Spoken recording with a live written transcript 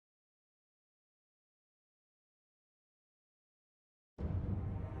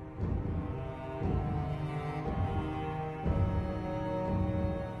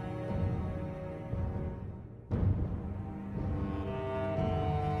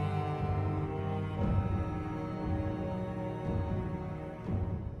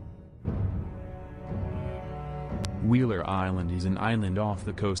Wheeler Island is an island off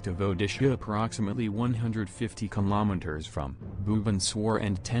the coast of Odisha, approximately 150 kilometers from Bhubaneswar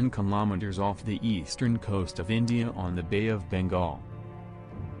and 10 kilometers off the eastern coast of India on the Bay of Bengal.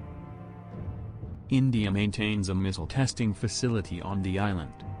 India maintains a missile testing facility on the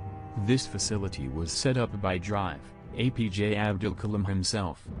island. This facility was set up by Drive APJ Abdul Kalam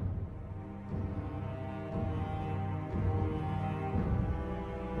himself.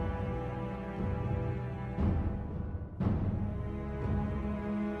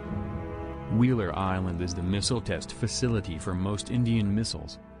 Wheeler Island is the missile test facility for most Indian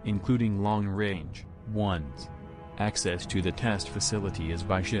missiles, including long-range ones. Access to the test facility is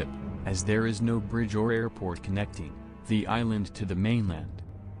by ship, as there is no bridge or airport connecting the island to the mainland.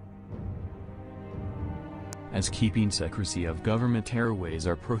 As keeping secrecy of government airways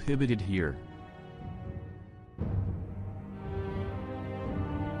are prohibited here.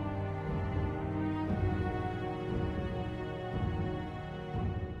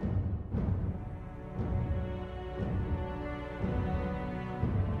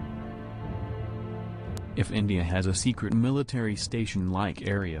 If India has a secret military station like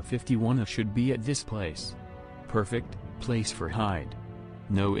Area 51, it should be at this place. Perfect place for hide.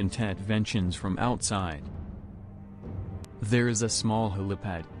 No interventions from outside. There is a small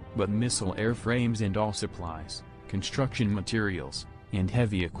helipad, but missile airframes and all supplies, construction materials, and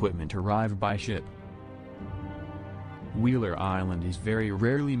heavy equipment arrive by ship. Wheeler Island is very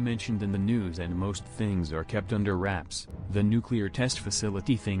rarely mentioned in the news and most things are kept under wraps. The nuclear test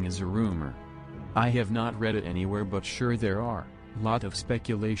facility thing is a rumor. I have not read it anywhere, but sure there are lot of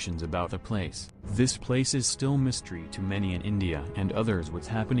speculations about the place. This place is still mystery to many in India and others. What's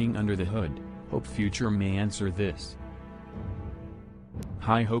happening under the hood? Hope future may answer this.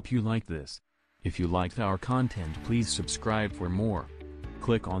 I hope you like this. If you liked our content, please subscribe for more.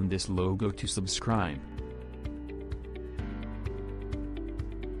 Click on this logo to subscribe.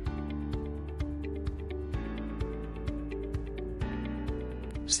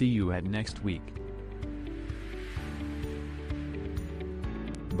 See you at next week.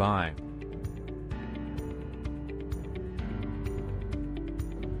 Bye.